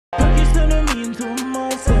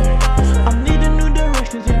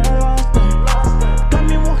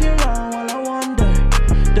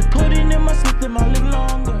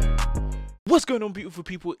What's going on, beautiful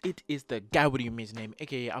people? It is the guy with the amazing name,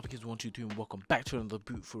 aka Alphakids122, and welcome back to another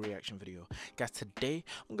beautiful reaction video. Guys, today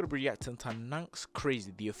I'm gonna be reacting to Nanks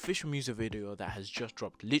Crazy, the official music video that has just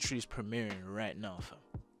dropped. Literally is premiering right now, fam.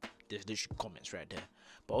 There's literally comments right there.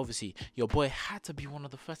 But obviously, your boy had to be one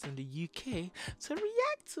of the first in the UK to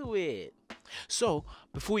react to it. So,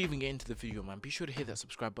 before we even get into the video, man, be sure to hit that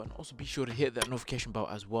subscribe button. Also, be sure to hit that notification bell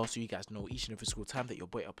as well, so you guys know each and every single time that your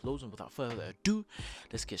boy uploads. And without further ado,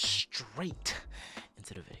 let's get straight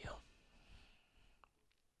into the video.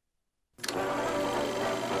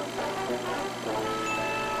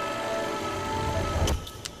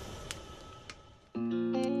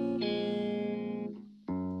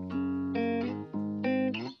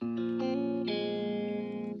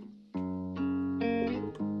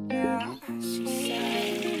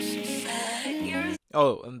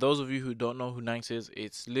 Oh, and those of you who don't know who Nanks is,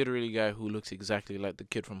 it's literally a guy who looks exactly like the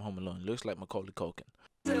kid from Home Alone. Looks like Macaulay Culkin.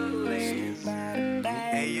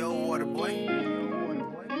 Hey yo, water boy.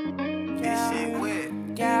 This shit wet.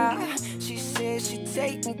 Yeah, she said she'd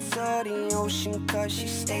take me to the ocean, cause she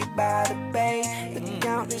stayed by the bay. The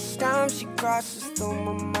countless times she crosses through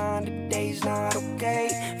my mind, the day's not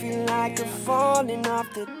okay. Feel like I'm falling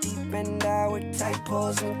off the deep end, I with tight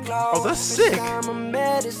pulls and clothes. Oh, that's sick. First time I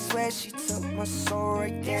met her, swear she took my soul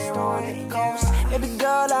right there on the coast. Baby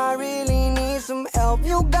girl, I really need some help,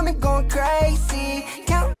 you got me going crazy.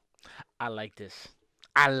 I like this.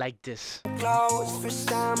 I like this. First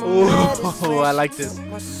time Oh, I like this.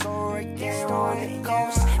 My soul right there on the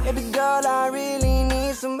coast. Baby girl, I really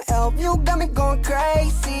need some help, you got me going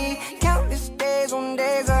crazy. Countless days on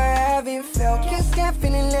days I haven't felt, can't stand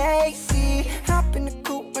feeling lazy. Hop in the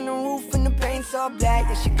coupe on the roof and the paint's all black,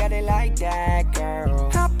 yeah, she got it like that,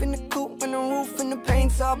 girl. Hop in the coupe on the roof and the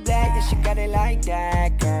paint's all black, yeah, she got it like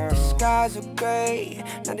that, girl. The skies are gray,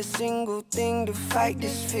 not a single thing to fight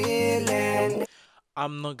this feeling.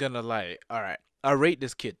 I'm not gonna lie. Alright, I rate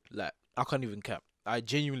this kid. Like, I can't even cap. I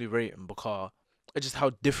genuinely rate him because it's just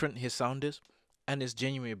how different his sound is, and it's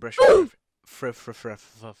genuinely a breath.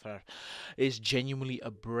 It's genuinely a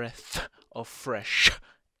breath of fresh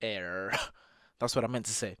air. That's what I meant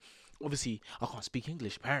to say. Obviously, I can't speak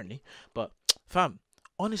English apparently, but fam,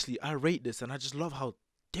 honestly, I rate this, and I just love how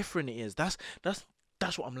different it is. That's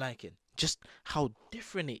what I'm liking. Just how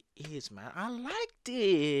different it is, man. I like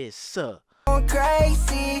this.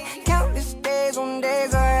 Crazy, countless days on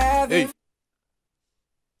days I have. Hey.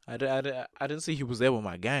 I didn't see he was there with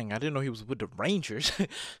my gang. I didn't know he was with the Rangers.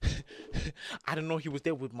 I didn't know he was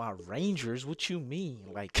there with my Rangers. What you mean?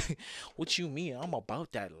 Like, what you mean? I'm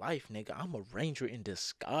about that life, nigga. I'm a Ranger in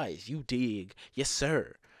disguise. You dig? Yes,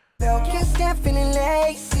 sir. Can't stand feeling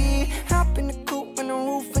lazy. Hop in the coupe on the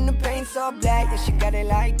roof and the paint's all black, yeah, she got it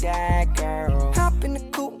like that, girl. Hop in the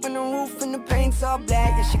coupe on the roof and the paint's all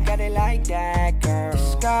black, yeah, she got it like that, girl. The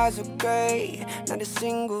skies are gray, not a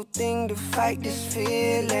single thing to fight this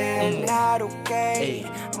feeling. Not okay,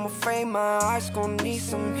 I'm afraid my heart's gonna need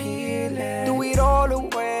some healing. Do it all the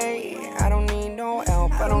way, I don't need no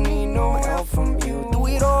help, I don't need no help from you. Do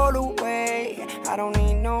it all the way, I don't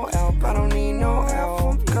need no help, I don't need no help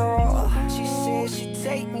from girl. She said she'd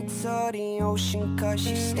take me to the ocean, cause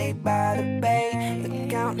she stayed by the bay. The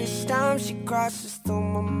countless times she crosses through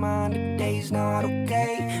my mind, the day's not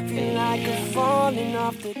okay. Feel like I'm falling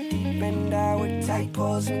off the deep end, I with tight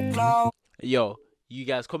pulls and clothes. Yo, you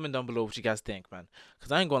guys comment down below what you guys think, man.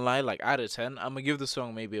 Cause I ain't gonna lie, like out of 10, I'm gonna give the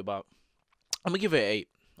song maybe about, I'm gonna give it an 8.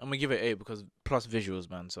 I'm gonna give it an 8 because plus visuals,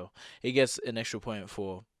 man. So it gets an extra point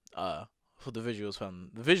for the visuals,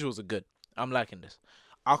 fam. The visuals are good. I'm liking this.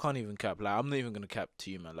 I can't even cap. Like, I'm not even gonna cap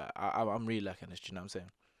to you, man. Like, I'm really liking this. You know what I'm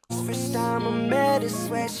saying? First time I met her,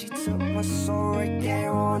 swear she took my soul right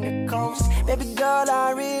there on the coast. Baby girl,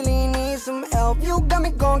 I really need some help, you got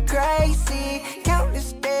me going crazy.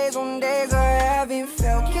 Countless days on days I haven't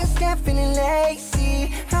felt, can't stand feeling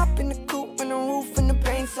lazy. Hop in the coupe on the roof and the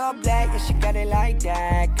paint's all black, yeah, she got it like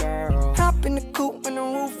that, girl. Hop in the coupe on the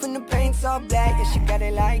roof and the paint's all black, yeah, she got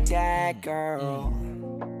it like that, girl.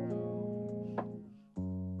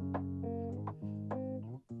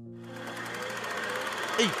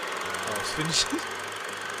 Hey, I was finishing.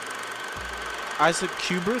 Isaac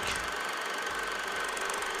Kubrick.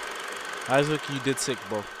 Isaac, you did sick,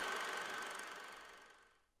 bro.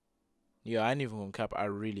 Yeah, I ain't even gonna cap. I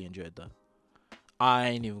really enjoyed that. I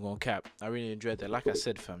ain't even gonna cap. I really enjoyed that. Like I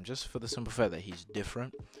said, fam, just for the simple fact that he's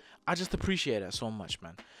different, I just appreciate that so much,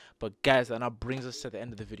 man. But guys, that now brings us to the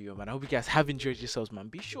end of the video, man. I hope you guys have enjoyed yourselves, man.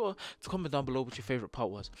 Be sure to comment down below what your favorite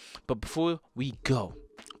part was. But before we go,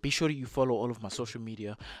 Be sure that you follow all of my social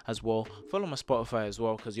media as well. Follow my Spotify as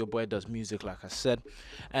well, because your boy does music, like I said.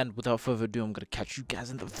 And without further ado, I'm going to catch you guys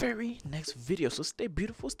in the very next video. So stay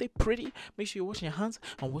beautiful, stay pretty. Make sure you're washing your hands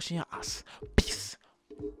and washing your ass. Peace.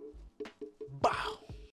 Bow.